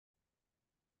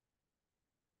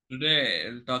Today,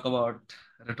 we'll talk about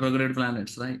retrograde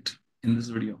planets, right? In this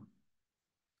video.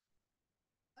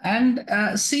 And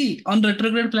see, on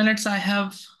retrograde planets, I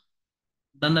have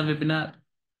done a webinar,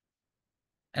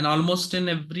 and almost in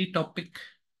every topic,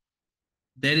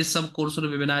 there is some course or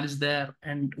webinar is there.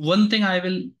 And one thing I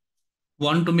will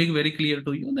want to make very clear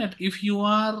to you that if you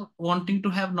are wanting to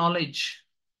have knowledge,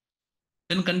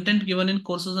 then content given in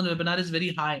courses and webinar is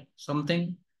very high.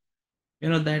 Something,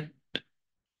 that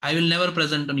I will never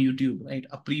present on YouTube, right?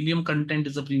 A premium content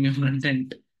is a premium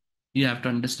content. You have to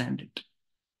understand it.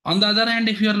 On the other hand,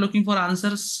 if you are looking for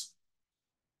answers,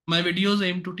 my videos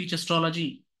aim to teach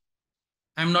astrology.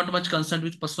 I'm not much concerned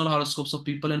with personal horoscopes of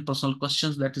people and personal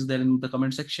questions that is there in the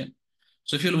comment section.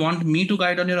 So if you want me to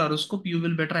guide on your horoscope, you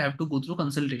will better have to go through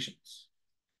consultations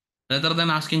rather than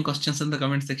asking questions in the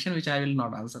comment section, which I will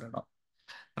not answer at all.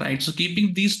 Right. So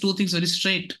keeping these two things very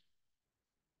straight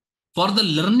for the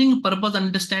learning purpose,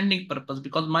 understanding purpose,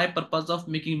 because my purpose of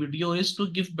making video is to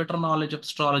give better knowledge of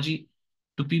astrology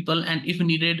to people and if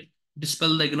needed,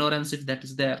 dispel the ignorance if that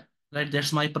is there. Right.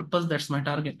 That's my purpose. That's my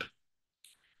target.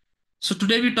 So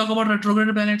today we talk about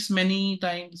retrograde planets many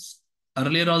times.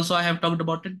 Earlier also I have talked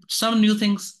about it. Some new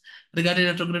things regarding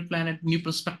retrograde planet, new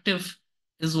perspective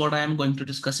is what I am going to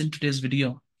discuss in today's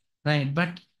video. Right.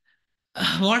 But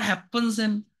what happens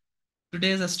in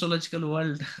today's astrological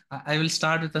world? I will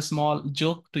start with a small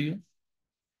joke to you.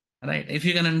 Right. If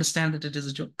you can understand that it is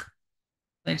a joke.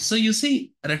 Right. So you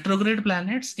see, retrograde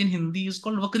planets in Hindi is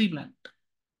called Vakri planet.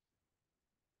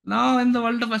 Now in the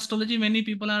world of astrology, many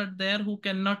people are there who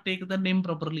cannot take the name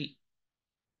properly.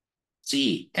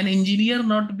 See, an engineer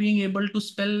not being able to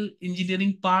spell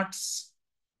engineering parts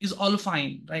is all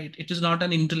fine, right? It is not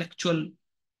an intellectual,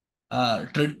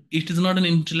 it is not an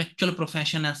intellectual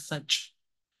profession as such.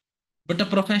 But a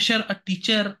professor, a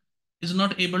teacher is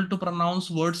not able to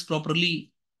pronounce words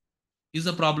properly is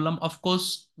a problem. Of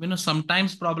course,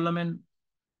 sometimes problem in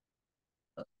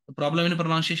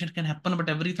pronunciation can happen, but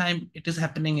every time it is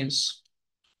happening is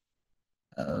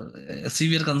a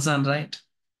severe concern, right?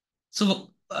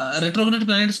 So retrograde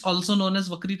planets, also known as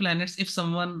Vakri planets, if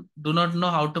someone do not know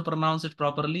how to pronounce it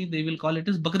properly, they will call it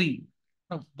as Bakri.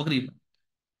 No, Bakri.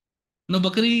 No,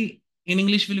 Bakri in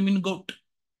English will mean goat.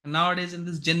 Nowadays in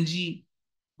this Gen Z,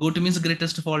 goat means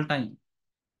greatest of all time.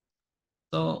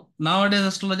 So nowadays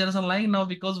astrologers are lying now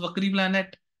because Vakri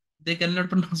planet, they cannot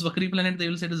pronounce Vakri planet, they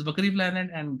will say it is Bakri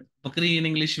planet, and Bakri in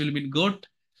English will mean goat,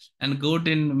 and goat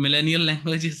in millennial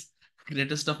language is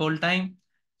greatest of all time.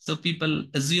 So people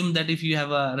assume that if you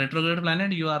have a retrograde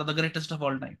planet, you are the greatest of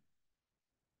all time.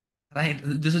 Right?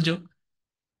 This is a joke.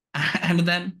 And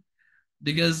then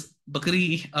because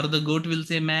Bakri or the goat will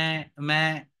say meh,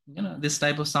 this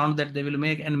type of sound that they will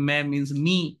make, and meh means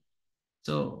me.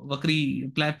 So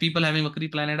people having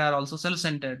Vakri planet are also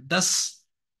self-centered. Thus,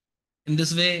 in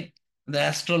this way, the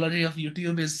astrology of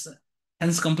YouTube is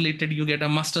hence completed. You get a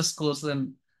master's course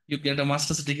and you get a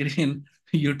master's degree in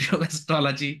YouTube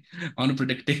astrology on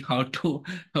predicting how to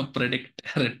predict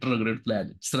retrograde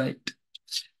planets, right?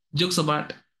 Jokes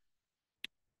apart,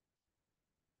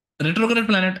 retrograde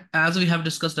planet, as we have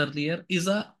discussed earlier, is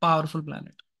a powerful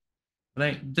planet,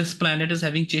 right? This planet is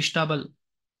having Cheshta Bal.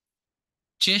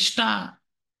 Cheshta,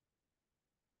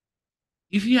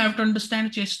 if you have to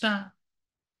understand Cheshta,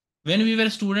 when we were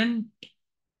student,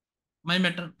 my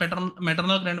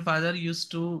maternal grandfather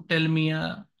used to tell me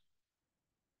a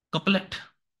couplet.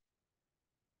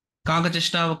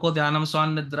 Kakacheshta vako dhyanam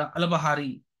swan nidra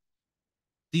alabahari.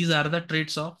 These are the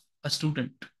traits of a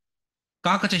student.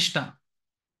 Kakacheshta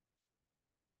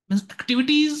means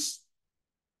activities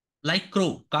like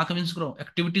crow. Kaka means crow.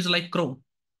 Activities like crow.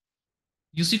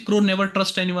 You see, crow never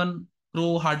trust anyone.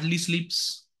 Crow hardly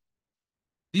sleeps.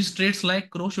 These traits like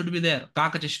crow should be there.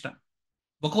 Kakacheshta.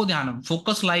 Vako dhyanam.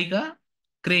 Focus like a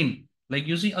crane. Like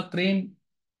you see, a crane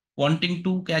wanting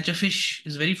to catch a fish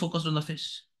is very focused on the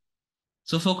fish.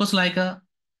 So focus like a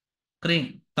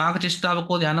crane.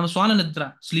 Kakachisthavako dhyanam swana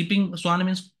nidra. Sleeping, swana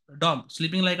means dog.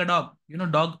 Sleeping like a dog.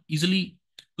 Dog easily,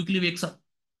 quickly wakes up.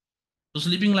 So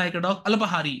sleeping like a dog,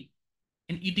 alpahari,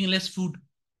 and eating less food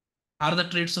are the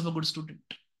traits of a good student.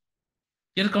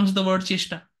 Here comes the word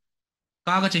cheshta.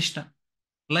 Kagacheshta.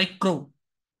 Like crow.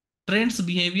 Trains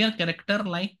behavior, character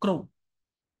like crow.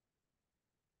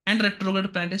 And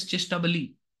retrograde planet is cheshta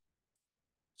bali.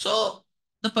 So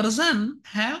the person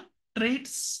have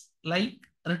traits like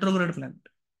retrograde planet.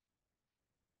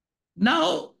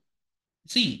 Now,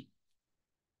 see,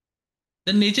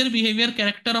 the nature, behavior,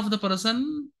 character of the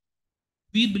person,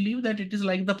 we believe that it is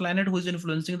like the planet who is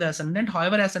influencing the ascendant.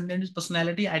 However, ascendant is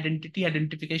personality, identity,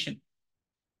 identification,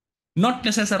 not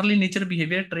necessarily nature,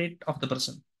 behavior, trait of the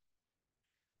person.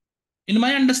 In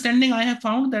my understanding, I have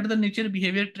found that the nature,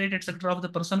 behavior, trait, etc. of the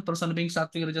person being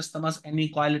sattvic, rajas, tamas, any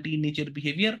quality, nature,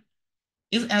 behavior,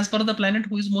 is as per the planet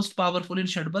who is most powerful in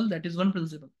Shadbal. That is one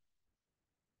principle.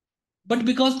 But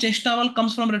because Cheshtaval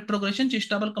comes from retrogression,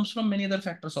 Cheshtaval comes from many other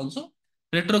factors also.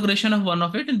 Retrogression of one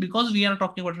of it, and because we are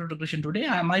talking about retrogression today,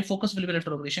 my focus will be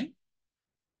retrogression.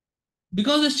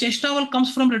 Because this Cheshtaval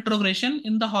comes from retrogression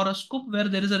in the horoscope, where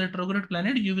there is a retrograde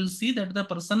planet, you will see that the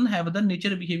person have the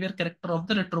nature, behavior, character of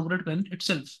the retrograde planet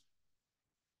itself.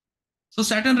 So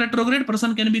Saturn retrograde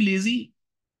person can be lazy,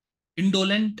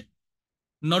 indolent,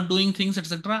 not doing things,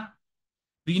 etc.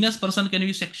 Venus person can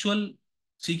be sexual,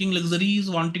 seeking luxuries,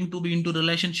 wanting to be into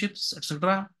relationships,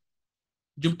 etc.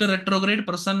 Jupiter retrograde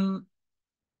person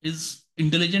is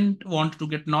intelligent, want to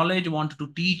get knowledge, want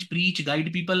to teach, preach,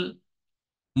 guide people.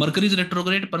 Mercury is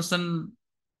retrograde person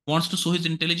wants to show his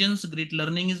intelligence, great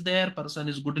learning is there, person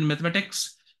is good in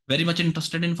mathematics, very much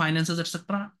interested in finances,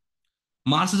 etc.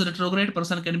 Mars is retrograde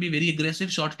person can be very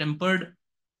aggressive, short tempered,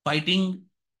 fighting,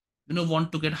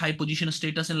 want to get high position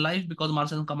status in life because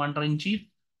Mars is commander in chief,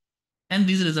 and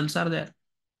these results are there.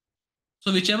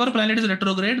 So whichever planet is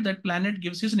retrograde, that planet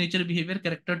gives his nature, behavior,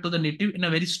 character to the native in a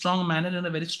very strong manner, in a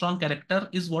very strong character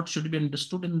is what should be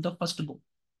understood in the first go.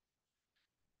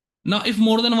 Now, if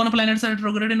more than one planets are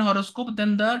retrograde in horoscope,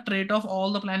 then the trait of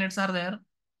all the planets are there.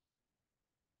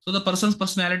 So the person's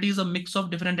personality is a mix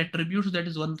of different attributes. That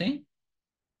is one thing.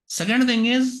 Second thing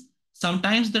is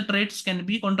sometimes the traits can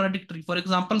be contradictory. For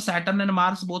example, Saturn and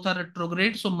Mars both are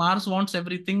retrograde. So Mars wants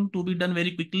everything to be done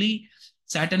very quickly.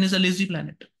 Saturn is a lazy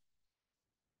planet.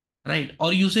 Right.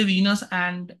 Or you say Venus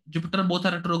and Jupiter both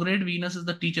are retrograde. Venus is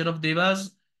the teacher of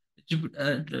Devas.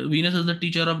 Venus is the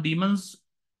teacher of demons.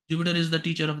 Jupiter is the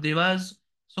teacher of Devas.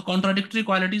 So contradictory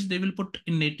qualities they will put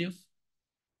in native.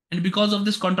 And because of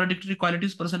this contradictory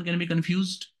qualities, person can be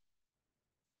confused,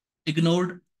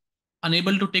 ignored,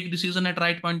 unable to take decision at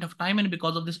right point of time. And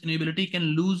because of this inability, can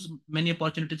lose many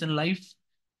opportunities in life.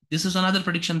 This is another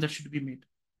prediction that should be made.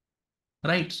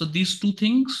 Right. So these two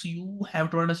things you have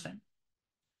to understand.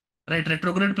 Right,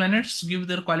 retrograde planets give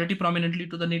their quality prominently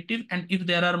to the native, and if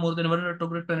there are more than one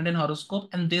retrograde planet in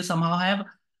horoscope and they somehow have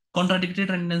contradictory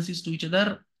tendencies to each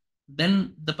other,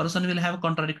 then the person will have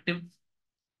contradictory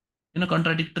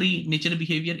nature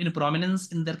behavior in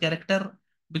prominence in their character,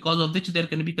 because of which there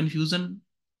can be confusion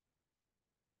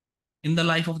in the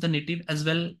life of the native as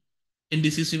well,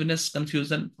 indecisiveness,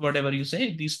 confusion, whatever you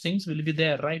say, these things will be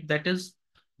there, right? That is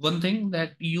one thing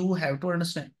that you have to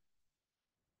understand.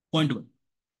 Point one,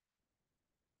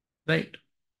 right?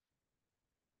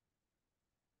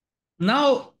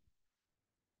 Now,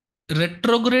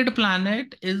 retrograde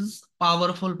planet is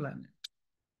powerful planet.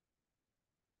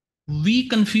 We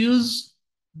confuse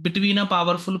between a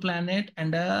powerful planet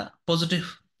and a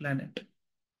positive planet.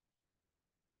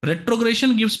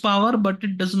 Retrogression gives power, but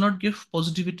it does not give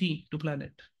positivity to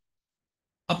planet.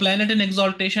 A planet in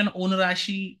exaltation, own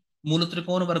Rashi,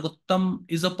 Mulatrikon, Vargottam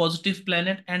is a positive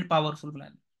planet and powerful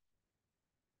planet.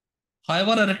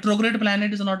 However, a retrograde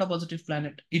planet is not a positive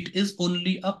planet. It is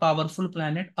only a powerful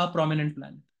planet, a prominent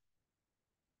planet.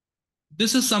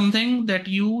 This is something that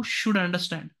you should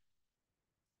understand.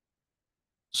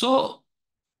 So,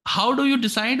 how do you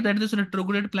decide that this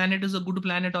retrograde planet is a good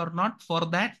planet or not? For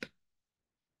that,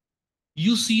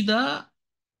 you see the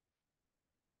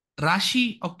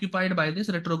Rashi occupied by this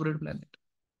retrograde planet.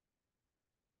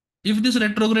 If this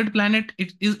retrograde planet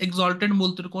it is exalted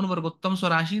Multrikon Vargottam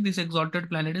Swarashi, this exalted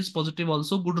planet is positive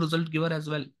also, good result giver as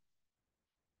well.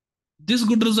 This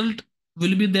good result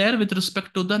will be there with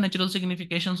respect to the natural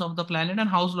significations of the planet and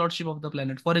house lordship of the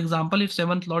planet. For example, if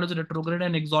seventh lord is retrograde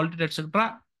and exalted,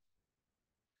 etc.,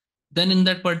 then in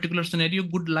that particular scenario,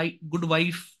 good light, good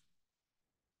wife,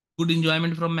 good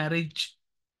enjoyment from marriage,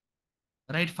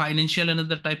 right? Financial and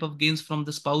other type of gains from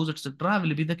the spouse, etc.,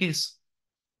 will be the case.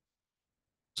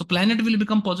 So planet will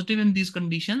become positive in these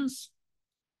conditions,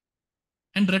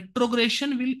 and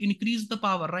retrogression will increase the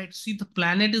power, right? See, the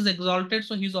planet is exalted,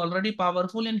 so he's already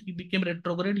powerful, and he became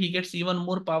retrograde. He gets even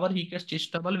more power. He gets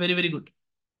chestable. Very, very good.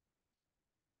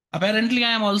 Apparently,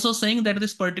 I am also saying that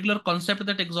this particular concept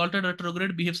that exalted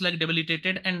retrograde behaves like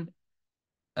debilitated and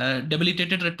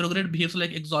debilitated retrograde behaves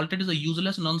like exalted is a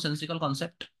useless, nonsensical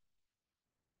concept.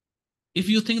 If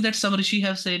you think that some rishi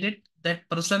have said it, that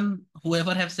person,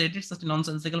 whoever have said it, such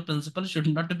nonsensical principle should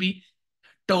not be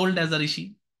told as a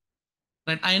rishi.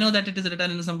 Right? I know that it is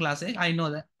written in some classic. I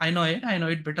know that. I know it. I know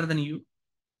it better than you.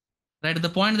 Right? The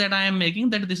point that I am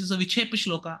making that this is a Vichepa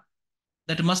shloka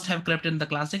that must have crept in the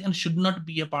classic and should not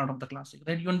be a part of the classic.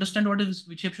 Right? You understand what is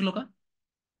Vichepa shloka?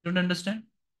 You don't understand?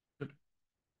 Good.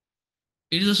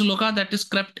 It is a shloka that is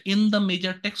crept in the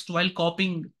major text while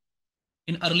copying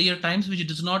in earlier times, which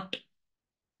does not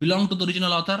belong to the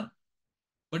original author,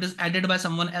 but is added by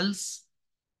someone else,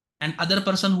 and other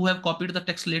person who have copied the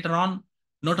text later on,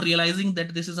 not realizing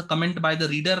that this is a comment by the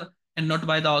reader and not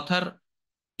by the author,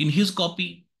 in his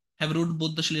copy, have wrote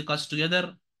both the shlokas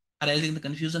together, arising the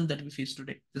confusion that we face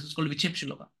today. This is called Vichep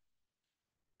Shloka.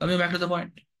 Coming back to the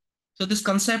point. So this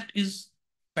concept is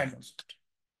bad concept.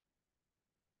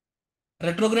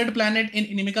 Retrograde planet in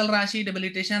inimical Rashi,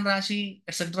 debilitation Rashi,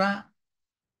 etc.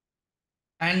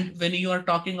 And when you are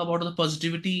talking about the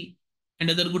positivity and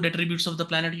other good attributes of the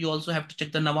planet, you also have to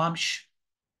check the Navamsh,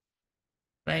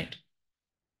 right?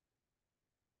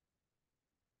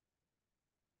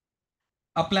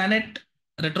 A planet,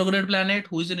 retrograde planet,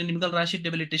 who is in inimical Rashi,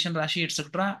 debilitation Rashi,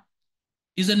 etc.,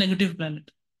 is a negative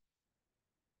planet,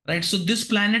 right? So this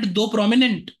planet, though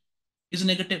prominent, is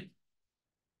negative.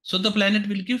 So the planet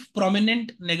will give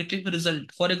prominent negative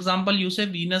result. For example, you say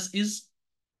Venus is,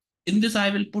 in this I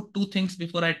will put two things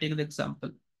before I take the example.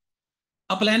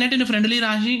 A planet in a friendly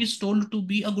Rashi is told to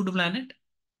be a good planet.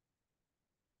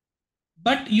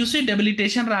 But you say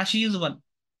debilitation Rashi is one.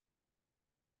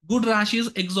 Good Rashi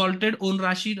is exalted own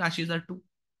Rashi, Rashis are two.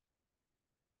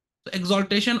 So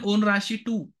exaltation own Rashi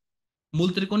two.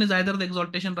 Multrikon is either the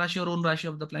exaltation Rashi or own Rashi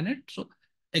of the planet. So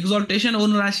exaltation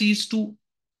own Rashi is two.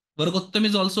 Vargottam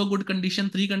is also good condition,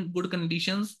 three good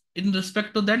conditions. In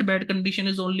respect to that, bad condition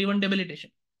is only one,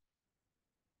 debilitation.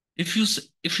 If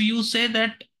you say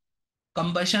that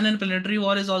combustion and planetary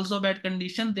war is also bad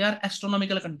condition, they are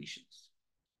astronomical conditions,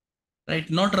 right?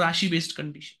 Not Rashi based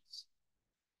conditions.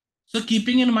 So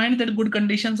keeping in mind that good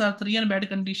conditions are three and bad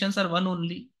conditions are one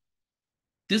only,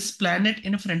 this planet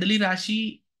in friendly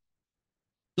Rashi,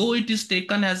 though it is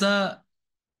taken as a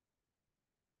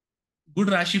good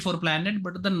Rashi for planet,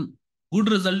 but the good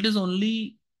result is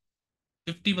only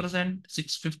 50%,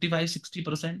 55,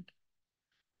 60%,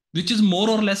 which is more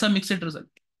or less a mixed result.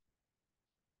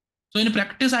 So in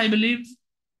practice, I believe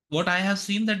what I have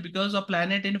seen that because a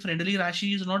planet in friendly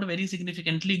Rashi is not very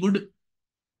significantly good,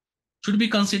 should be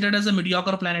considered as a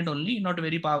mediocre planet only, not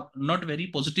very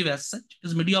positive as such,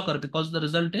 is mediocre because the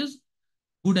result is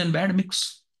good and bad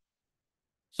mix.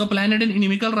 So planet in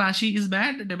inimical Rashi is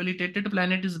bad, debilitated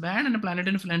planet is bad, and a planet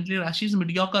in friendly Rashi is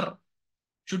mediocre,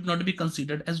 should not be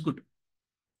considered as good.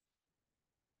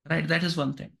 Right? That is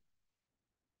one thing.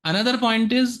 Another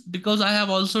point is because I have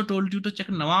also told you to check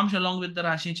Navamsh along with the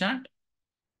Rashi chart.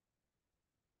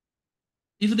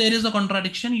 If there is a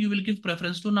contradiction, you will give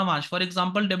preference to Navamsh. For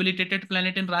example, debilitated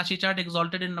planet in Rashi chart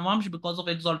exalted in Navamsh because of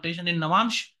exaltation in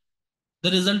Navamsh.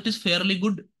 The result is fairly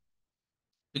good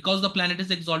because the planet is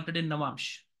exalted in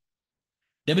Navamsh.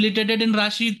 Debilitated in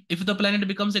Rashi, if the planet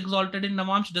becomes exalted in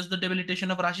Navamsh, does the debilitation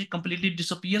of Rashi completely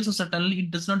disappear? So certainly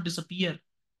it does not disappear.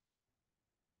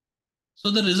 So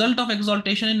the result of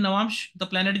exaltation in Navamsh, the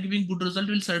planet giving good result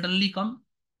will certainly come.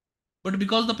 But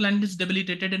because the planet is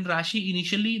debilitated in Rashi,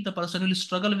 initially the person will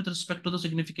struggle with respect to the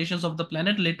significations of the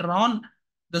planet. Later on,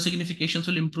 the significations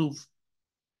will improve.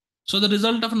 So the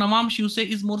result of Navamsh, you say,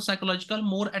 is more psychological,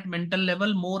 more at mental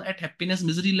level, more at happiness,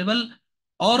 misery level,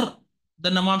 or the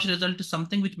Navamsh result is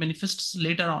something which manifests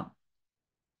later on.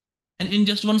 And in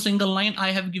just one single line,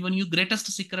 I have given you greatest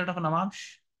secret of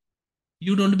Navamsh.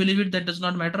 You don't believe it, that does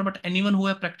not matter. But anyone who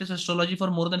have practiced astrology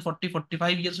for more than 40,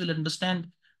 45 years will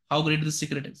understand how great this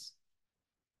secret is.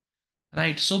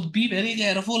 Right. So be very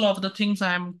careful of the things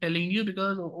I am telling you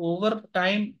because over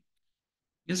time,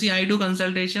 you see, I do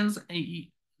consultations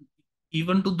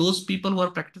even to those people who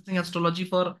are practicing astrology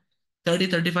for 30,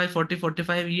 35, 40,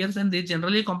 45 years. And they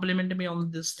generally compliment me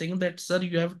on this thing that, sir,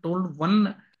 you have told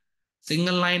one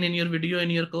single line in your video in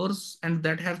your course and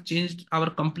that have changed our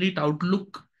complete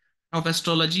outlook of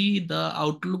astrology. The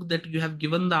outlook that you have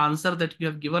given, the answer that you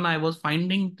have given, I was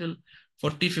finding till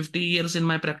 40, 50 years in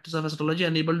my practice of astrology,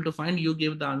 unable to find. You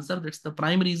gave the answer. That's the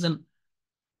prime reason,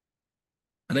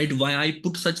 right? Why I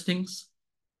put such things.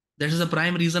 That is the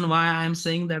prime reason why I am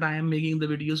saying that I am making the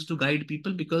videos to guide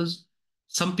people because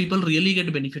some people really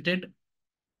get benefited,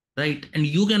 right? And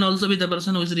you can also be the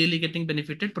person who is really getting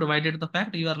benefited, provided the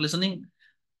fact you are listening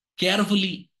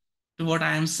carefully to what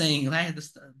I am saying, right? This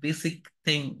is the basic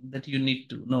thing that you need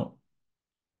to know,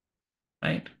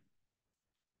 right?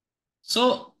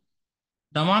 So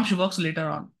Damamsh works later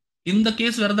on. In the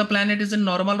case where the planet is in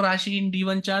normal Rashi in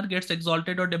D1 chart, gets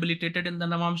exalted or debilitated in the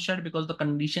Navamsh chart because the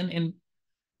condition in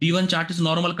D1 chart is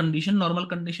normal condition. Normal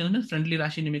condition is friendly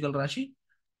Rashi, inimical Rashi.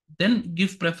 Then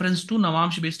give preference to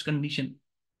Navamsh based condition.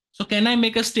 So can I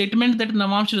make a statement that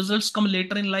Navamsh results come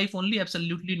later in life only?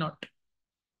 Absolutely not.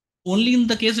 Only in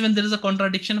the case when there is a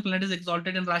contradiction, planet is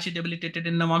exalted in Rashi, debilitated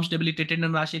in Navamsh, debilitated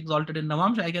in Rashi, exalted in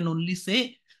Navamsh, I can only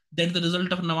say that the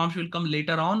result of Navamsh will come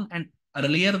later on, and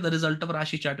earlier the result of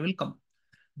Rashi chart will come.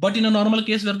 But in a normal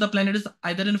case where the planet is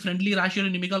either in friendly Rashi or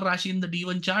inimical Rashi in the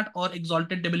D1 chart, or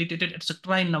exalted, debilitated,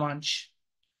 etc. in Navamsh.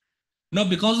 Now,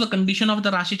 because the condition of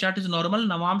the Rashi chart is normal,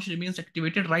 Navamsh remains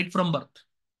activated right from birth.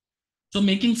 So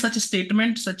making such a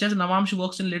statement such as Navamsh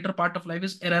works in later part of life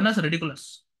is erroneous,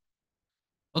 ridiculous.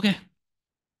 Okay.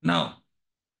 Now,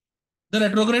 the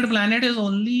retrograde planet is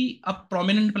only a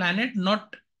prominent planet,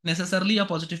 not necessarily a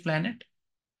positive planet.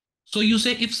 So you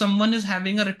say if someone is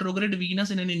having a retrograde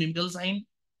Venus in an inimical sign,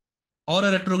 or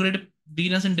a retrograde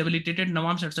Venus in debilitated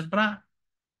Navamsh, etc.,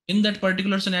 in that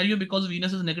particular scenario, because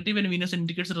Venus is negative and Venus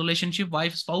indicates a relationship,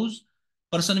 wife, spouse,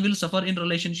 person will suffer in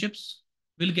relationships,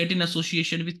 will get in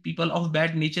association with people of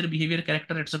bad nature, behavior,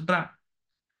 character, etc.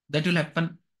 That will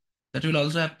happen. That will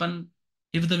also happen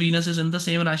if the Venus is in the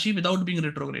same Rashi without being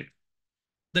retrograde.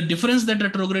 The difference that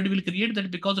retrograde will create,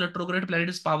 that because retrograde planet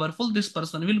is powerful, this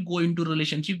person will go into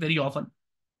relationship very often.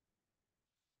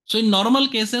 So in normal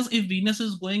cases, if Venus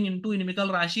is going into inimical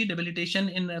Rashi, debilitation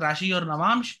in Rashi or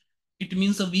Navamsh, it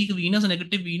means a weak Venus, a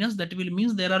negative Venus. That will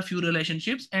means there are few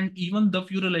relationships, and even the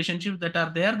few relationships that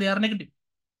are there, they are negative.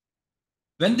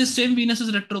 When this same Venus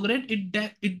is retrograde,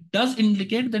 it does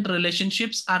indicate that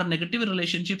relationships are negative,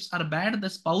 relationships are bad. The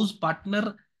spouse,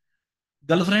 partner,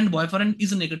 girlfriend, boyfriend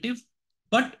is negative.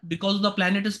 But because the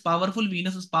planet is powerful,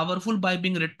 Venus is powerful by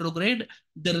being retrograde,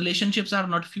 the relationships are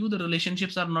not few, the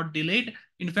relationships are not delayed.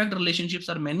 In fact, relationships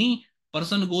are many.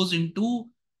 Person goes into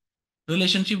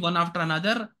relationship one after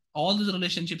another. All these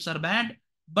relationships are bad,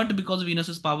 but because Venus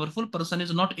is powerful, person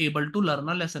is not able to learn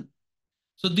a lesson.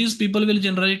 So these people will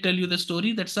generally tell you the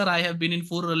story that, sir, I have been in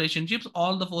 4 relationships.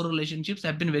 All the 4 relationships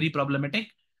have been very problematic.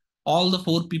 All the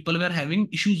 4 people were having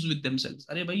issues with themselves.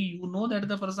 Arey bhai, you know that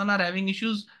the person are having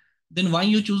issues, then why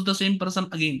you choose the same person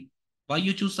again? Why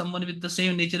you choose someone with the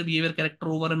same nature, behavior, character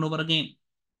over and over again?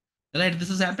 Right? This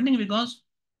is happening because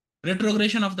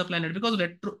retrogression of the planet. Because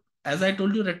as I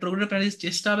told you, retrograde planet is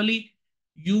Chestavali.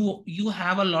 You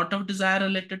have a lot of desire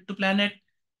related to planet.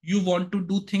 You want to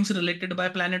do things related by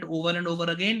planet over and over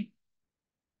again.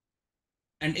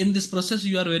 And in this process,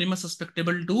 you are very much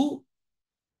susceptible to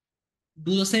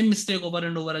do the same mistake over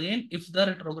and over again if the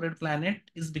retrograde planet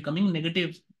is becoming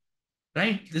negative,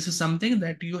 right? This is something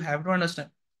that you have to understand.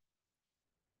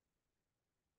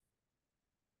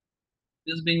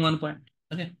 This being one point.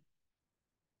 Okay.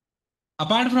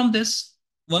 Apart from this,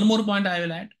 one more point I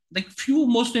will add. Like few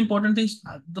most important things.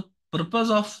 The purpose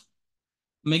of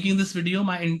making this video,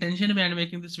 my intention behind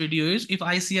making this video is if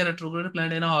I see a retrograde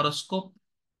planet in a horoscope,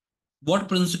 what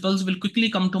principles will quickly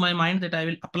come to my mind that I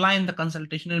will apply in the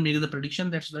consultation and make the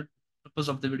prediction. That's the purpose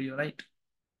of the video, right?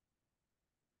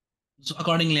 So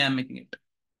accordingly, I'm making it.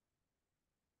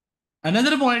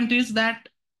 Another point is that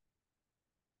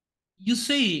you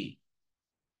say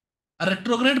a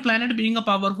retrograde planet being a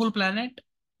powerful planet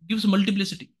gives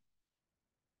multiplicity.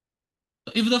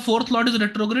 So if the fourth lord is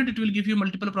retrograde, it will give you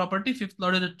multiple property. Fifth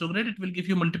lord is retrograde, it will give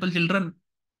you multiple children.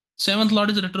 Seventh lord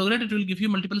is retrograde, it will give you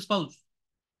multiple spouse.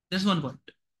 That's one point.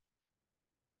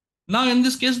 Now, in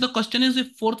this case, the question is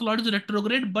if fourth lord is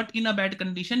retrograde, but in a bad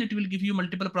condition, it will give you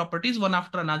multiple properties, one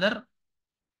after another,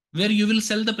 where you will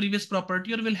sell the previous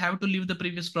property or will have to leave the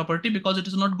previous property because it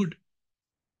is not good.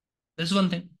 That's one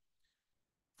thing.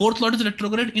 Fourth lord is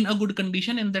retrograde in a good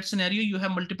condition. In that scenario, you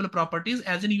have multiple properties,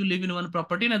 as in you live in one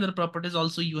property, and other properties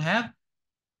also you have,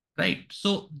 right?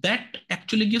 So that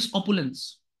actually gives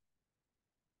opulence,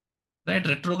 right?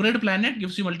 Retrograde planet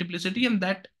gives you multiplicity, and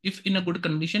that, if in a good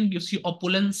condition, gives you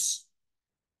opulence,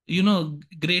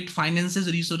 great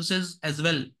finances, resources as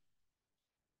well.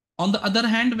 On the other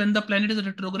hand, when the planet is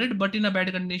retrograde, but in a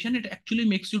bad condition, it actually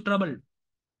makes you troubled.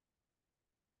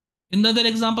 In the other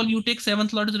example, you take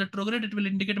seventh lord is retrograde, it will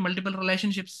indicate multiple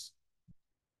relationships.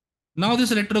 Now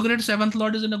this retrograde seventh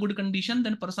lord is in a good condition,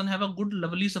 then person have a good,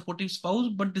 lovely, supportive spouse,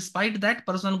 but despite that,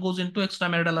 person goes into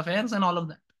extramarital affairs and all of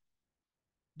that.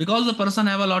 Because the person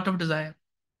have a lot of desire.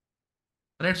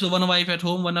 Right? So one wife at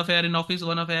home, one affair in office,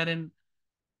 one affair in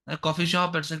a coffee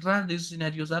shop, etc. These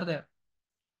scenarios are there.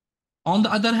 On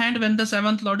the other hand, when the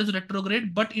seventh lord is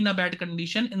retrograde, but in a bad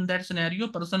condition, in that scenario,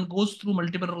 person goes through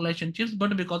multiple relationships,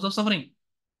 but because of suffering.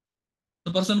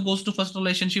 The person goes to first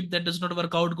relationship that does not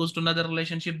work out, goes to another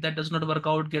relationship that does not work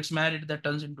out, gets married, that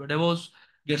turns into a divorce,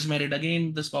 gets married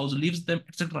again, the spouse leaves them,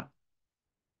 etc.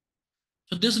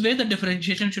 So this way the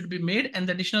differentiation should be made. And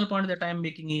the additional point that I am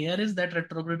making here is that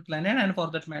retrograde planet, and for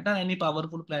that matter, any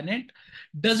powerful planet,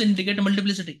 does indicate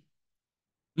multiplicity.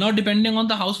 Now, depending on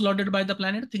the house lorded by the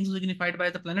planet, things signified by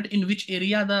the planet, in which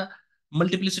area the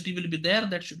multiplicity will be there,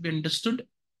 that should be understood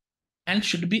and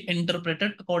should be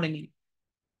interpreted accordingly.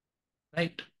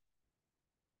 Right?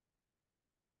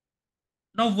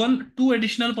 Now, two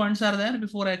additional points are there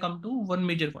before I come to one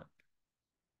major point.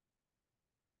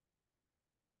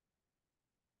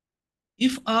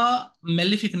 If a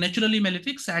malefic, naturally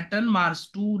malefic, Saturn, Mars,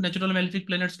 two natural malefic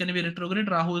planets can be retrograde.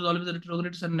 Rahu is always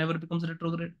retrograde, Sun never becomes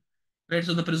retrograde. Right?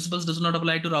 So the principles does not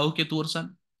apply to Rahu, Ketu, or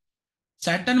Sun.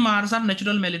 Saturn, Mars are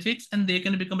natural malefics and they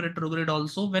can become retrograde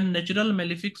also. When natural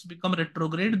malefics become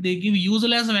retrograde, they give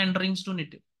useless wanderings to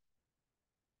native.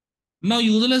 Now,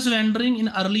 useless wandering in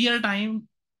earlier time,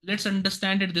 let's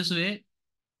understand it this way.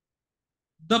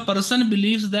 The person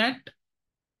believes that,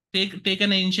 take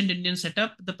an ancient Indian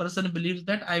setup, the person believes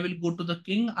that I will go to the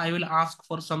king, I will ask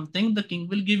for something, the king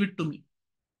will give it to me.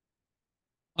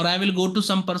 Or I will go to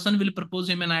some person, will propose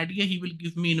him an idea, he will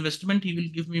give me investment, he will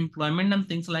give me employment and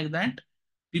things like that.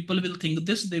 People will think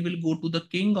this, they will go to the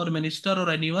king or minister or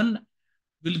anyone,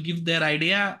 will give their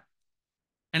idea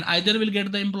and either will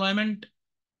get the employment,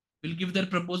 will give their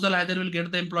proposal, either will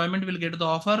get the employment, will get the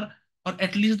offer, or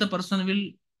at least the person will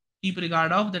keep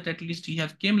regard of that at least he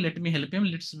have came, let me help him,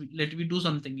 let me do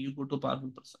something. You go to a powerful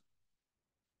person.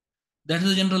 That is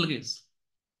the general case.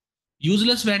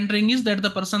 Useless wandering is that the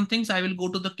person thinks I will go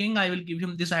to the king, I will give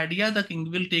him this idea, the king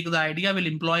will take the idea, will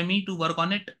employ me to work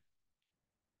on it,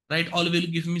 right? Or will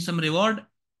give me some reward.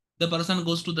 The person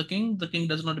goes to the king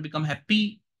does not become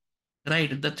happy,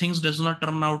 right? The things does not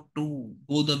turn out to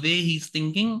go the way he's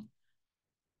thinking.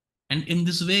 And in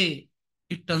this way,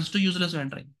 it turns to useless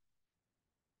wandering.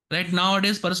 Right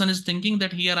nowadays, person is thinking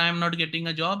that here I am not getting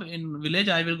a job in village.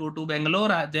 I will go to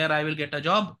Bangalore. There I will get a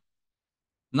job.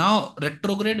 Now,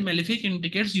 retrograde malefic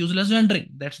indicates useless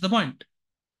wandering. That's the point.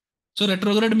 So,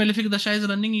 retrograde malefic dasha is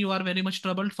running. You are very much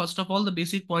troubled. First of all, the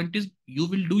basic point is you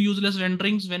will do useless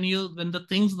wanderings when the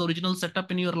things, the original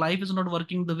setup in your life is not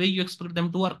working the way you expect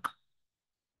them to work.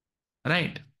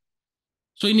 Right.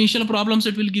 So initial problems,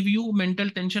 it will give you mental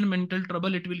tension, mental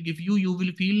trouble. It will give you, you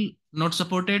will feel not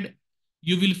supported.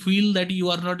 You will feel that you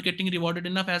are not getting rewarded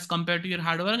enough as compared to your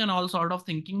hard work, and all sort of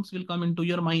thinkings will come into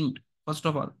your mind, first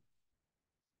of all.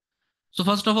 So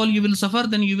first of all, you will suffer,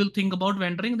 then you will think about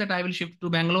wandering that I will shift to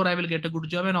Bangalore, I will get a good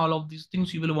job and all of these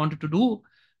things you will want to do.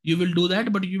 You will do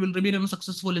that, but you will remain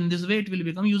unsuccessful in this way. It will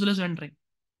become useless wandering.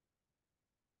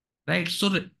 Right. So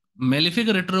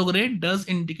malefic retrograde does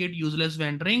indicate useless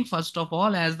wandering. First of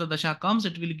all, as the dasha comes,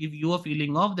 it will give you a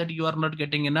feeling of that you are not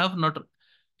getting enough, not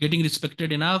getting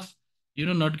respected enough,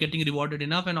 not getting rewarded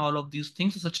enough, and all of these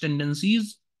things, such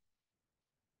tendencies.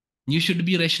 You should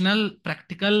be rational,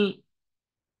 practical,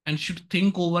 and should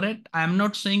think over it. I am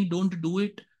not saying don't do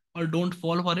it or don't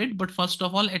fall for it, but first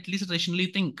of all, at least rationally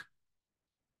think.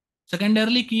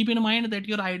 Secondarily, keep in mind that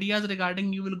your ideas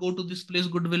regarding you will go to this place,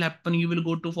 good will happen. You will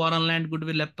go to foreign land, good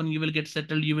will happen. You will get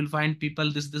settled. You will find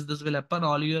people. This will happen.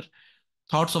 All your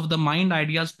thoughts of the mind,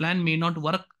 ideas, plan may not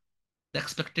work the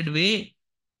expected way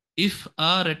if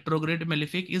a retrograde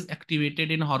malefic is activated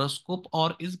in horoscope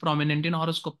or is prominent in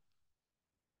horoscope.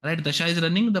 Right? Dasha is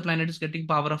running. The planet is getting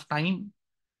power of time,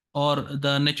 or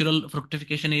the natural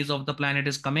fructification age of the planet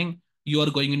is coming. You are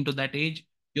going into that age.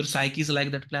 Your psyche is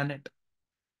like that planet.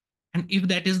 And if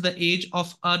that is the age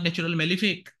of a natural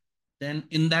malefic, then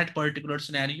in that particular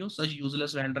scenario, such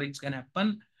useless wanderings can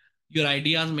happen. Your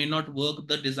ideas may not work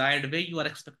the desired way you are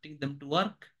expecting them to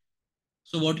work.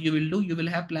 So what you will do, you will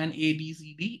have plan A, B,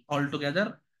 C, D all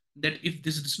together. That if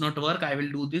this does not work, I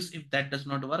will do this. If that does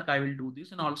not work, I will do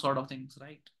this, and all sort of things,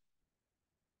 right?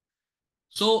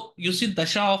 So you see,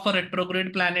 Dasha of a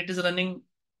retrograde planet is running.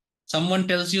 Someone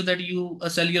tells you that you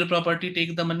sell your property,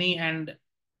 take the money, and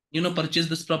purchase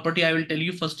this property. I will tell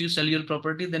you, first you sell your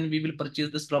property, then we will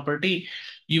purchase this property.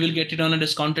 You will get it on a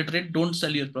discounted rate. Don't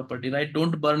sell your property, right?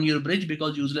 Don't burn your bridge,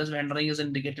 because useless wandering is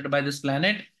indicated by this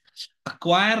planet.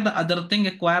 Acquire the other thing,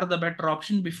 acquire the better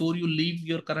option before you leave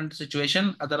your current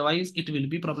situation. Otherwise, it will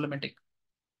be problematic.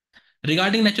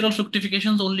 Regarding natural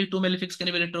fructifications, only two malefics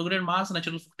can be retrograde. Mars,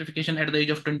 natural fructification at the age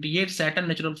of 28. Saturn,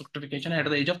 natural fructification at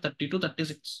the age of 30 to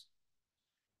 36.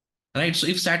 Right. So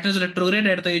if Saturn is retrograde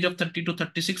at the age of 30 to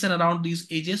 36 and around these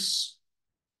ages,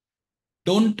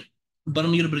 don't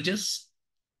burn your bridges.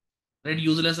 Right.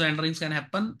 Useless wanderings can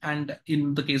happen. And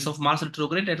in the case of Mars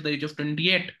retrograde at the age of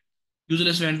 28,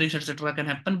 useless wanderings, etc., can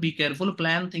happen. Be careful,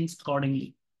 plan things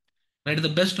accordingly. Right. The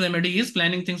best remedy is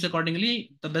planning things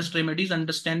accordingly. The best remedy is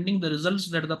understanding the results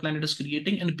that the planet is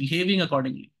creating and behaving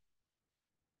accordingly.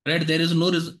 Right. There is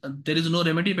no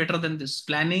remedy better than this.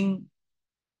 Planning,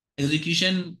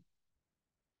 execution,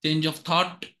 change of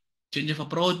thought, change of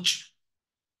approach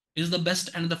is the best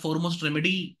and the foremost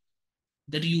remedy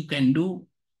that you can do,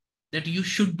 that you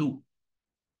should do.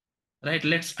 Right?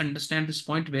 Let's understand this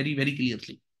point very, very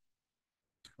clearly.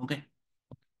 Okay.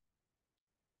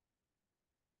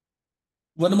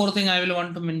 One more thing I will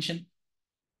want to mention.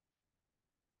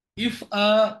 If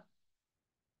a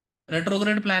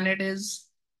retrograde planet is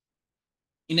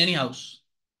in any house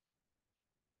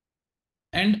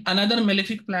and another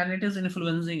malefic planet is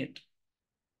influencing it,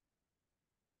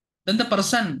 then the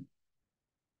person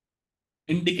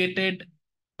indicated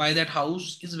by that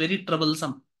house is very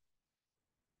troublesome.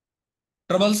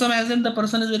 Troublesome as in the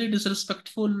person is very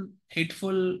disrespectful,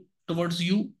 hateful towards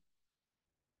you,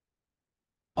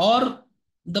 or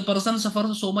the person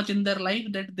suffers so much in their life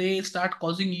that they start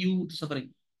causing you suffering.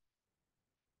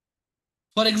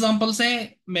 For example,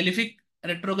 say malefic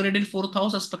retrograde in fourth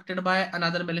house aspected by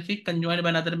another malefic, conjoined by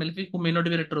another malefic who may not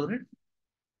be retrograde,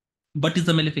 but is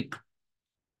a malefic.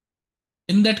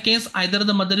 In that case, either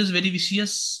the mother is very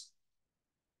vicious,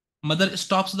 mother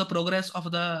stops the progress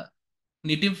of the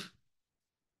native,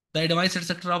 the advice,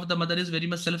 etc. of the mother is very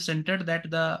much self-centered, that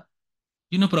the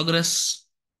progress,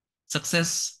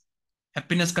 success,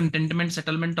 happiness, contentment,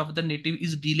 settlement of the native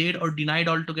is delayed or denied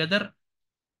altogether.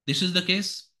 This is the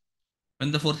case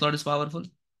when the fourth lord is powerful.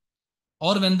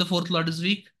 Or when the fourth lord is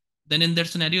weak, then in that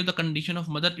scenario, the condition of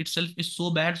mother itself is so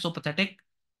bad, so pathetic,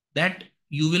 that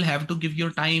you will have to give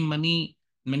your time, money,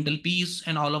 mental peace,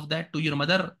 and all of that to your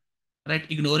mother, right?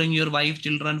 Ignoring your wife,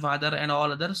 children, father, and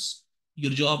all others,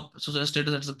 your job, social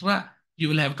status, etc. You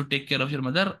will have to take care of your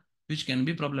mother, which can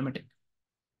be problematic.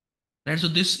 Right. So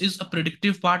this is a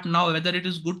predictive part. Now, whether it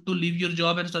is good to leave your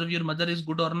job and serve your mother is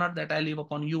good or not, that I leave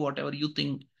upon you, whatever you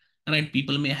think. Right.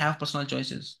 People may have personal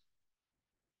choices.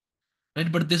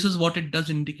 Right. But this is what it does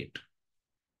indicate.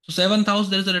 So seventh house,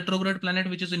 there is a retrograde planet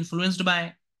which is influenced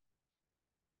by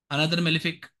another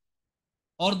malefic,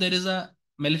 or there is a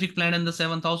malefic planet in the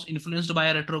seventh house influenced by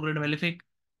a retrograde malefic.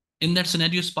 In that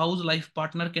scenario, spouse, life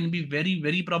partner can be very,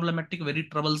 very problematic, very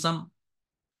troublesome,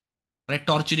 right?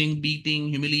 Torturing, beating,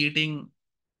 humiliating,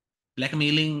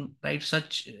 blackmailing, right?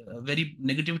 Such very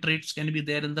negative traits can be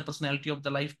there in the personality of the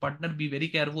life partner. Be very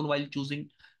careful while choosing.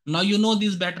 Now,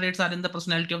 these bad traits are in the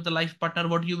personality of the life partner.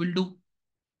 What you will do?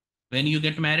 When you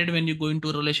get married, when you go into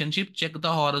a relationship, check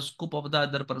the horoscope of the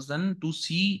other person to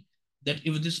see that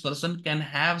if this person can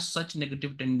have such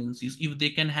negative tendencies, if they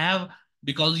can have,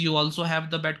 because you also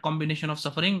have the bad combination of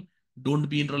suffering, don't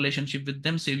be in relationship with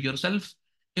them, save yourself.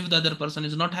 If the other person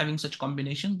is not having such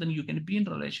combinations, then you can be in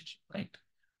relationship, right?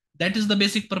 That is the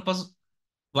basic purpose.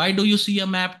 Why do you see a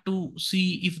map? To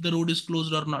see if the road is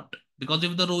closed or not. Because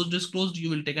if the road is closed, you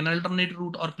will take an alternate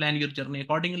route or plan your journey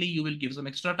accordingly. You will give some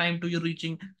extra time to your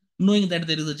reaching, knowing that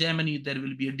there is a jam and there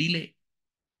will be a delay.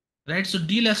 Right? So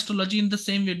deal astrology in the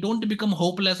same way. Don't become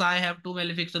hopeless. I have two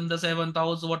malefics in the seventh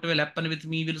house. What will happen with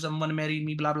me? Will someone marry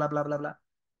me? Blah blah blah blah blah.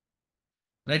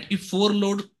 Right? If four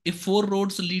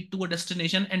roads lead to a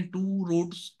destination and two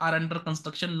roads are under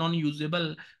construction,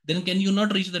 non-usable, then can you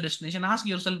not reach the destination? Ask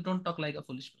yourself, don't talk like a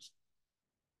foolish person.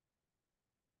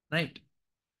 Right?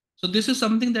 So this is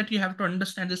something that you have to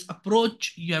understand. This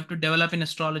approach you have to develop in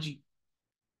astrology,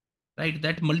 right?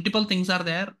 That multiple things are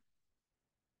there,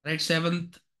 right?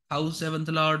 Seventh house, seventh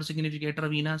lord, significator,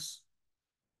 Venus.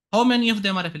 How many of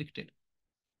them are afflicted?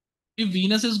 If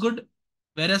Venus is good,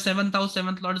 whereas seventh house,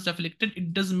 seventh lord is afflicted,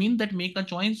 it does mean that make a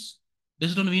choice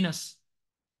based on Venus,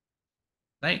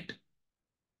 right?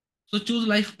 So choose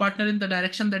life partner in the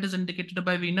direction that is indicated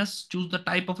by Venus. Choose the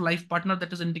type of life partner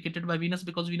that is indicated by Venus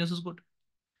because Venus is good.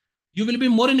 You will be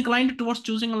more inclined towards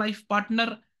choosing a life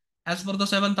partner as for the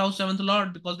seventh house, seventh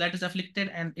lord, because that is afflicted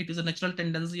and it is a natural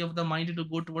tendency of the mind to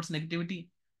go towards negativity.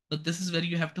 But this is where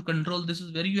you have to control. This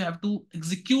is where you have to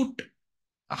execute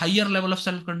a higher level of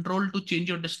self-control to change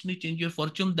your destiny, change your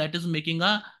fortune. That is making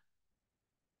a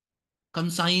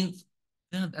conscience,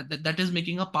 that is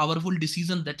making a powerful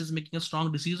decision, that is making a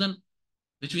strong decision,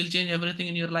 which will change everything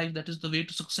in your life. That is the way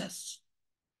to success.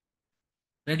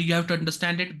 Right? You have to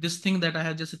understand it. This thing that I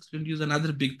have just explained to you is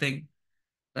another big thing,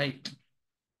 right?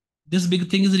 This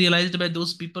big thing is realized by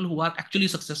those people who are actually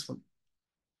successful.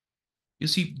 You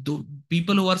see, the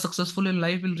people who are successful in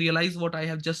life will realize what I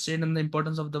have just said and the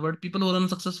importance of the word. People who are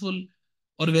unsuccessful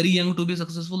or very young to be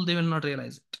successful, they will not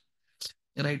realize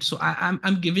it. Right. So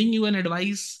I'm giving you an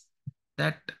advice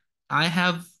that I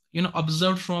have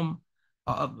observed from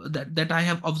that I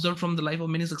have observed from the life of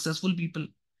many successful people.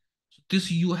 So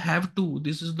this you have to.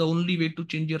 This is the only way to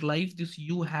change your life. This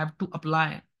you have to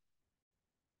apply.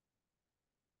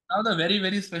 Now the very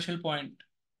very special point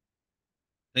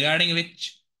regarding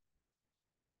which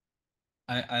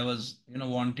I was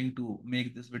wanting to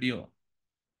make this video.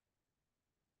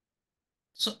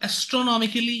 So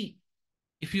astronomically,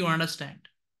 if you understand,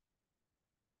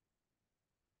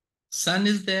 sun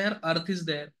is there, earth is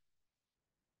there,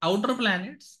 outer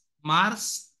planets,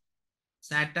 Mars,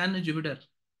 Saturn, Jupiter.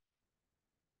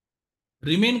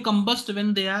 remain combust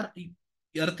when they are,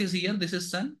 Earth is here, this is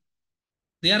Sun.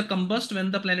 They are combust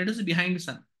when the planet is behind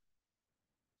Sun.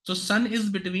 So Sun is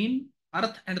between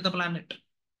Earth and the planet.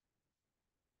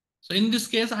 So in this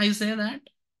case, I say that,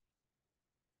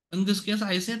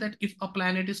 if a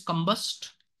planet is combust,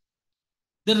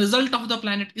 the result of the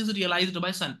planet is realized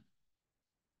by Sun.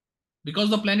 Because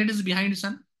the planet is behind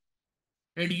Sun,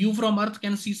 and you from Earth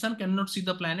can see Sun, cannot see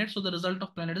the planet. So the result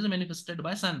of planet is manifested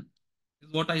by Sun. This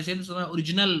is what I say. This is my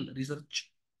original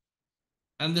research.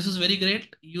 And this is very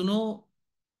great. You know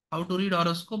how to read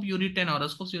horoscope. You read 10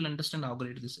 horoscopes, you'll understand how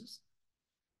great this is.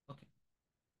 Okay.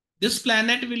 This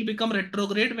planet will become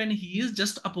retrograde when he is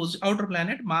just opposite outer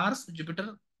planet, Mars,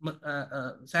 Jupiter,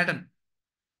 Saturn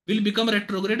will become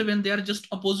retrograde when they are just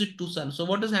opposite to Sun. So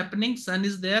what is happening? Sun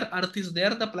is there, Earth is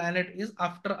there, the planet is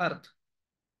after Earth.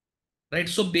 Right?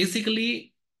 So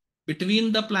basically,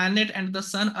 between the planet and the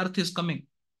Sun, Earth is coming.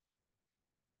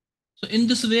 So in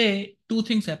this way, two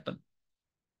things happen.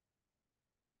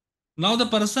 Now the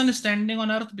person is standing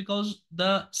on Earth, because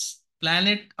the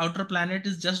planet, outer planet,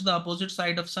 is just the opposite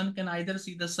side of Sun, can either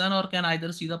see the Sun or can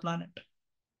either see the planet.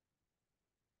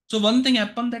 So one thing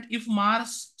happened, that if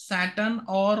Mars, Saturn,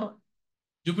 or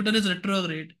Jupiter is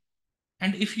retrograde,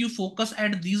 and if you focus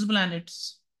at these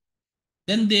planets,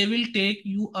 then they will take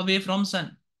you away from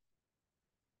Sun.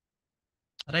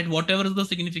 Right? Whatever is the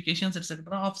significations, etc.,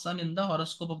 of Sun in the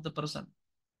horoscope of the person.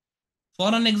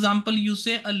 For an example, you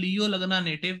say a Leo Lagna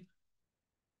native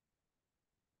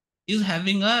is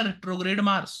having a retrograde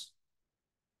Mars.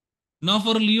 Now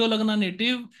for Leo Lagna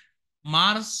native,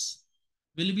 Mars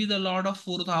will be the lord of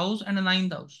 4th house and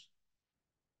 9th house.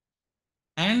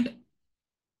 And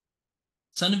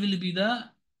Sun will be the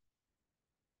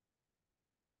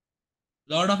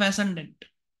lord of ascendant.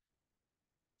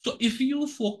 So if you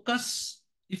focus,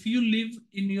 if you live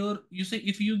in your, you say,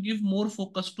 if you give more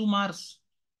focus to Mars,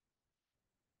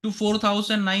 to 4th house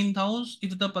and 9th house,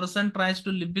 if the person tries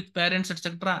to live with parents,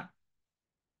 etc.,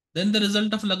 then the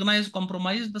result of Lagna is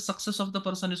compromised, the success of the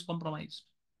person is compromised.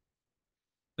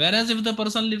 Whereas if the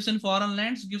person lives in foreign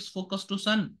lands, gives focus to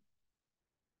Sun,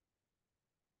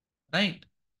 right?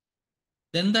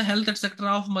 Then the health, etc.,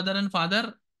 of mother and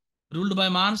father, ruled by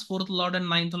Mars, 4th lord and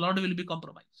 9th lord, will be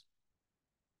compromised.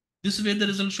 This way the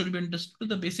result should be understood.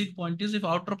 The basic point is, if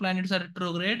outer planets are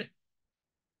retrograde,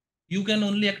 you can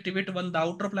only activate one, the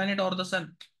outer planet or the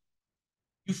Sun.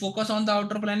 You focus on the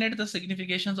outer planet, the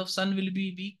significations of Sun will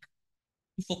be weak.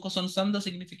 You focus on Sun, the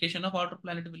signification of outer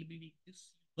planet will be weak.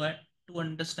 This you have to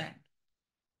understand.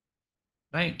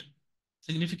 Right?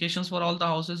 Significations for all the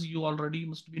houses you already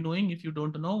must be knowing. If you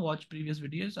don't know, watch previous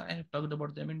videos. I have talked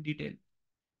about them in detail.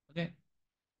 Okay.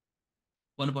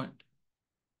 One point.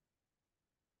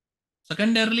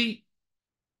 Secondarily,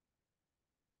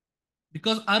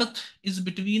 because Earth is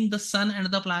between the Sun and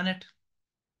the planet,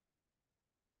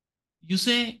 you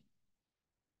say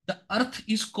the Earth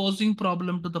is causing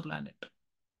problem to the planet.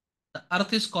 The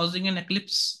Earth is causing an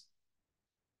eclipse.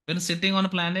 When sitting on a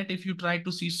planet, if you try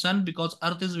to see Sun, because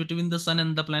Earth is between the Sun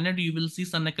and the planet, you will see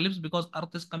Sun eclipse because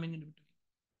Earth is coming in between.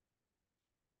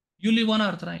 You live on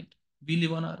Earth, right? We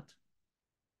live on Earth.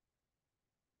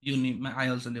 You need, I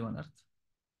also live on Earth.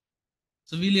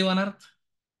 So we live on Earth.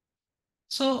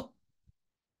 So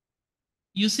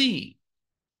you see,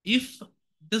 if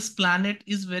this planet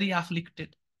is very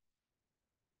afflicted,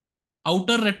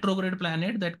 outer retrograde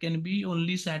planet, that can be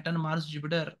only Saturn, Mars,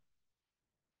 Jupiter,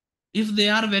 if they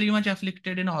are very much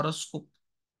afflicted in horoscope,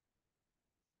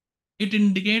 it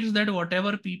indicates that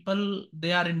whatever people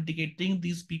they are indicating,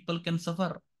 these people can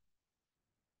suffer.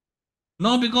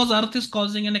 Now, because Earth is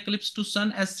causing an eclipse to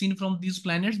Sun as seen from these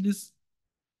planets, this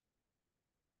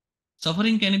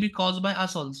suffering can be caused by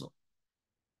us also.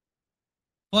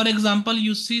 For example,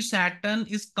 you see Saturn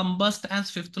is combust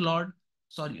as fifth lord.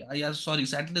 Sorry,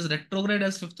 Saturn is retrograde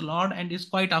as fifth lord and is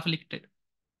quite afflicted.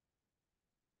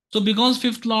 So because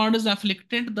fifth lord is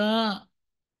afflicted, the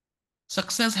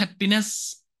success,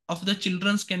 happiness of the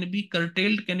children can be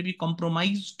curtailed, can be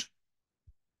compromised.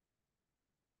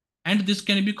 And this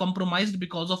can be compromised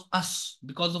because of us,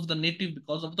 because of the native,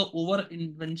 because of the over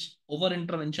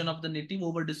intervention of the native,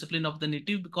 over discipline of the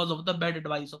native, because of the bad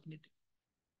advice of native.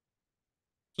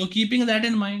 So keeping that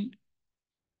in mind,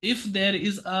 if there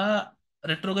is a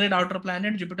retrograde outer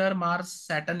planet, Jupiter, Mars,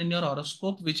 Saturn in your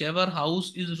horoscope, whichever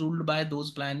house is ruled by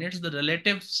those planets, the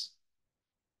relatives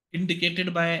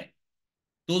indicated by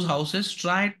those houses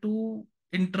try to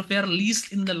interfere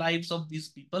least in the lives of these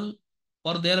people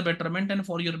for their betterment and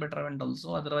for your betterment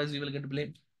also. Otherwise, you will get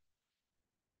blamed.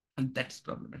 And that's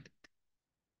problematic.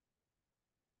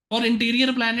 For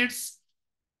interior planets,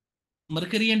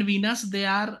 Mercury and Venus, they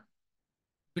are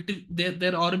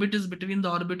their orbit is between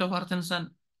the orbit of Earth and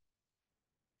Sun.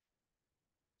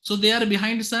 So they are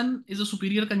behind Sun is a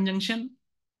superior conjunction.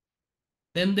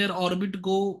 Then their orbit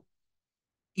go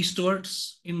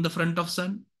eastwards in the front of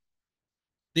Sun.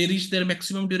 They reach their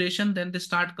maximum duration, then they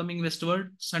start coming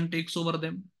westward. Sun takes over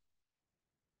them.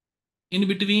 In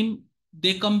between,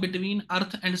 they come between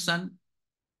Earth and Sun.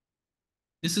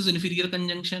 This is inferior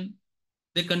conjunction.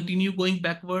 They continue going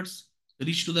backwards,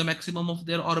 reach to the maximum of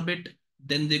their orbit,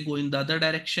 then they go in the other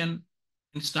direction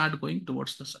and start going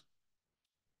towards the Sun.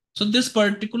 So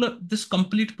this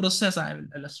complete process I will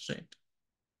illustrate.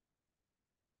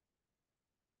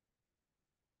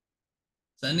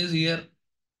 Sun is here,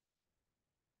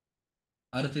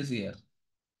 Earth is here.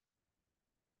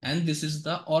 And this is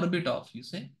the orbit of, you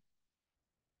say,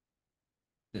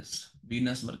 this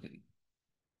Venus Mercury.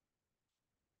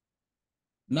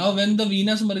 Now, when the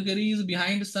Venus Mercury is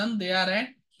behind Sun, they are at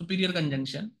superior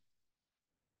conjunction.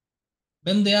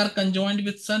 When they are conjoined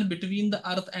with Sun between the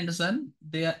Earth and Sun,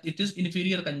 it is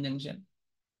inferior conjunction.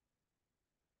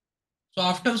 So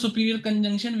after superior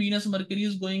conjunction, Venus Mercury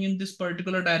is going in this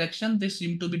particular direction. They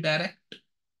seem to be direct.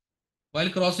 While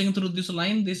crossing through this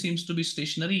line, they seems to be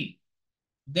stationary.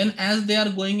 Then as they are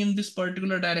going in this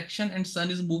particular direction and Sun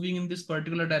is moving in this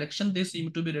particular direction, they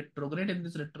seem to be retrograde. In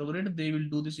this retrograde, they will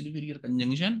do this inferior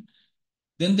conjunction.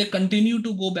 Then they continue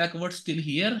to go backwards till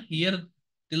here. Here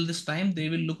till this time, they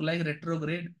will look like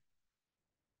retrograde.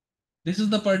 This is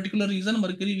the particular reason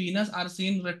Mercury, Venus are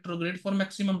seen retrograde for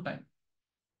maximum time.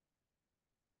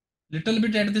 Little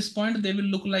bit at this point, they will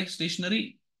look like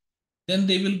stationary. Then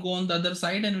they will go on the other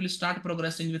side and will start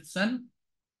progressing with Sun.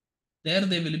 There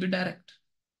they will be direct.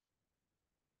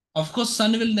 Of course,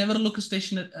 Sun will never look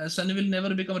stationary. Sun will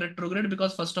never become retrograde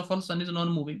because first of all, Sun is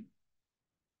non-moving.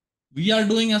 We are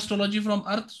doing astrology from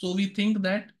Earth, so we think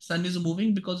that Sun is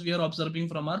moving because we are observing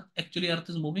from Earth. Actually, Earth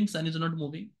is moving, Sun is not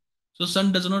moving. So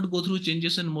Sun does not go through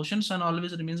changes in motion. Sun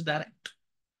always remains direct.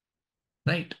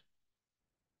 Right?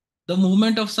 The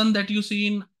movement of Sun that you see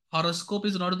in horoscope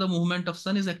is not the movement of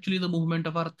Sun, is actually the movement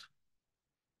of Earth.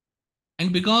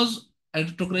 And because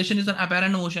retrogression is an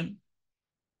apparent motion,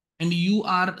 and you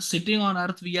are sitting on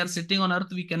Earth, we are sitting on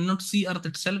Earth, we cannot see Earth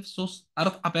itself. So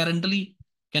Earth apparently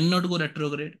cannot go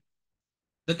retrograde.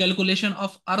 The calculation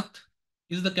of Earth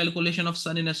is the calculation of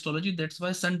Sun in astrology. That's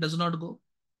why Sun does not go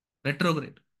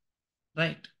retrograde.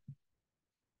 Right.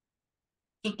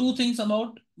 So two things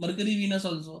about Mercury, Venus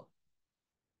also.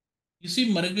 You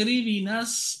see, Mercury,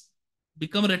 Venus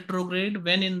become retrograde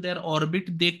when in their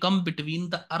orbit they come between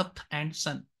the Earth and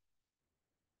Sun.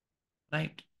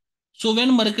 Right. So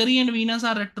when Mercury and Venus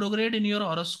are retrograde in your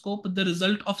horoscope, the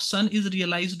result of Sun is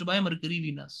realized by Mercury,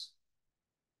 Venus.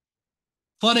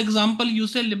 For example, you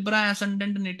say Libra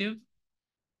ascendant native,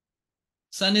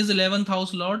 Sun is 11th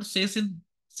house lord, say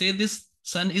this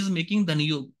Sun is making Dhani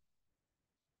Yoga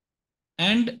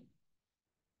and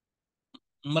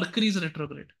Mercury is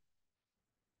retrograde.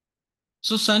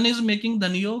 So Sun is making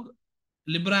Dhani Yoga,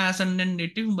 Libra ascendant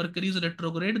native, Mercury is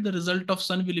retrograde. The result of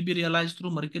Sun will be realized through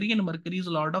Mercury, and Mercury is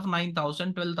lord of 9th house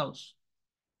and 12th house.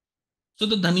 So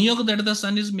the Dhani Yoga that the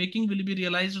Sun is making will be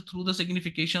realized through the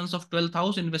significations of 12th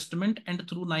house investment and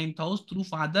through 9th house through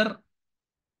father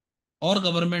or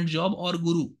government job or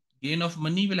guru. Gain of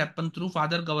money will happen through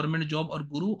father, government job or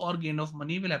guru, or gain of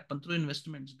money will happen through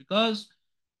investments. Because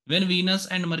when Venus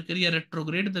and Mercury are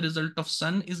retrograde, the result of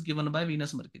Sun is given by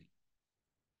Venus Mercury.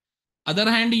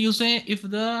 Other hand, you say if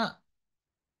the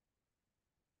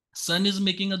Sun is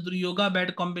making a Duryoga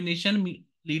bad combination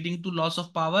leading to loss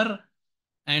of power,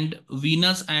 and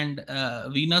Venus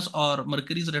or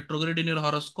Mercury is retrograde in your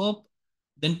horoscope,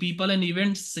 then people and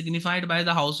events signified by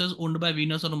the houses owned by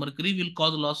Venus or Mercury will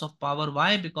cause loss of power.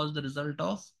 Why? Because the result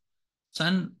of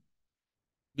Sun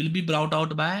will be brought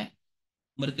out by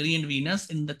Mercury and Venus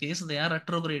in the case they are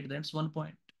retrograde. That's one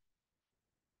point.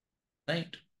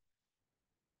 Right?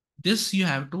 This you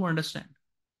have to understand.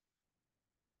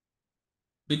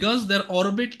 Because their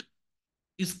orbit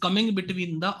is coming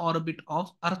between the orbit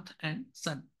of Earth and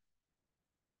Sun.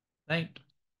 Right?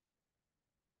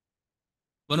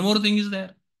 One more thing is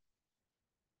there.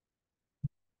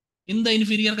 In the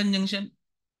inferior conjunction,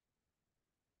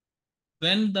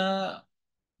 when the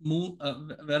moon,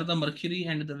 where the Mercury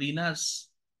and the Venus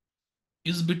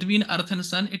is between Earth and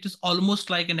Sun, it is almost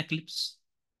like an eclipse.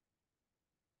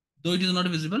 Though it is not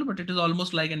visible, but it is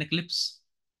almost like an eclipse.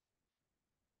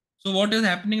 So what is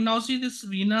happening now? See, this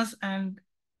Venus and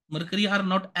Mercury are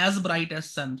not as bright as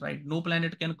Sun, right? No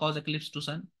planet can cause eclipse to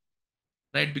Sun,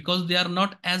 right? Because they are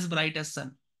not as bright as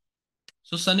Sun.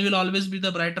 So Sun will always be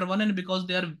the brighter one, and because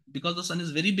the Sun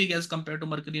is very big as compared to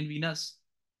Mercury and Venus,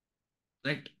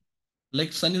 right?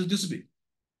 Like sun is this big,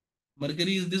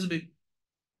 Mercury is this big.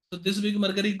 So this big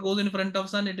Mercury goes in front of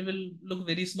sun, it will look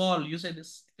very small. You say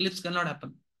this eclipse cannot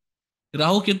happen.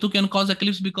 Rahu Ketu can cause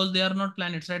eclipse because they are not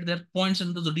planets, right? They're points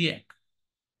in the zodiac.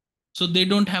 So they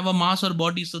don't have a mass or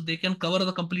body, so they can cover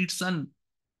the complete sun,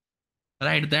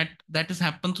 right? That is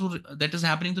happening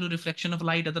through reflection of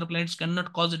light. Other planets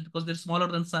cannot cause it because they're smaller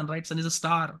than sun, right? Sun is a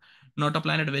star, not a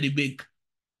planet very big.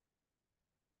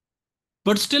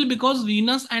 But still, because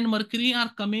Venus and Mercury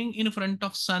are coming in front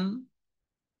of sun,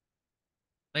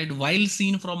 right, while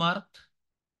seen from Earth,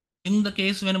 in the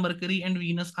case when Mercury and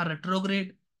Venus are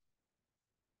retrograde,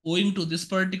 owing to this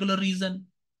particular reason,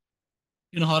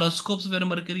 in horoscopes where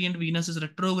Mercury and Venus is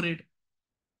retrograde,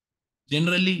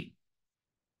 generally,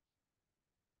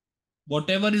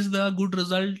 whatever is the good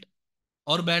result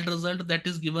or bad result that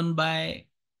is given by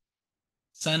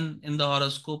Sun in the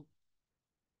horoscope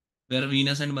where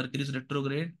Venus and Mercury is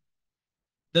retrograde,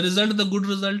 the result, the good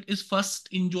result, is first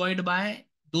enjoyed by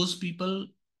those people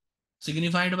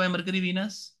signified by Mercury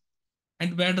Venus,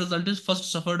 and bad result is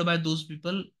first suffered by those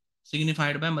people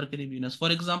signified by Mercury Venus.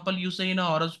 For example, you say in a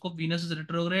horoscope Venus is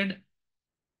retrograde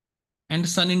and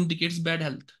Sun indicates bad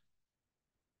health.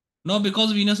 Now,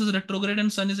 because Venus is retrograde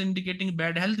and Sun is indicating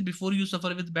bad health, before you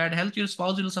suffer with bad health, your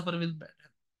spouse will suffer with bad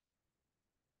health.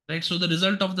 Right? So the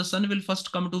result of the Sun will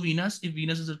first come to Venus if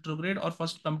Venus is retrograde, or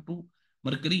first come to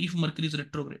Mercury if Mercury is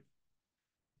retrograde.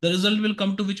 The result will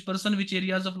come to which person, which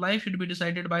areas of life should be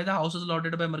decided by the houses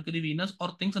lorded by Mercury Venus,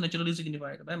 or things naturally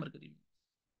signified by Mercury Venus.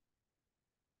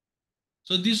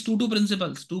 So these two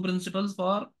principles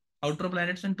for outer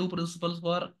planets and two principles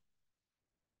for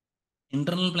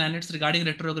internal planets regarding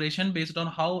retrogression based on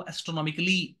how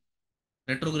astronomically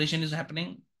retrogression is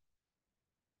happening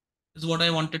is what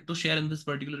I wanted to share in this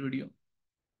particular video.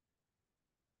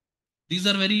 These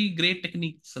are very great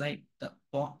techniques, right? The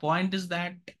point is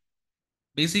that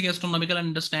basic astronomical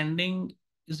understanding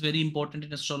is very important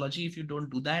in astrology. If you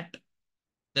don't do that,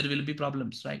 there will be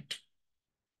problems, right?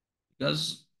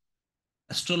 Because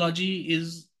astrology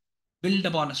is built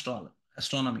upon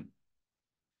astronomy,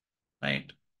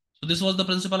 right? So this was the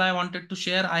principle I wanted to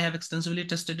share. I have extensively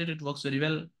tested it. It works very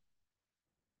well.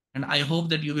 And I hope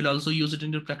that you will also use it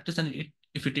in your practice. And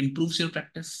if it improves your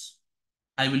practice,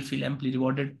 I will feel amply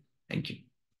rewarded. Thank you.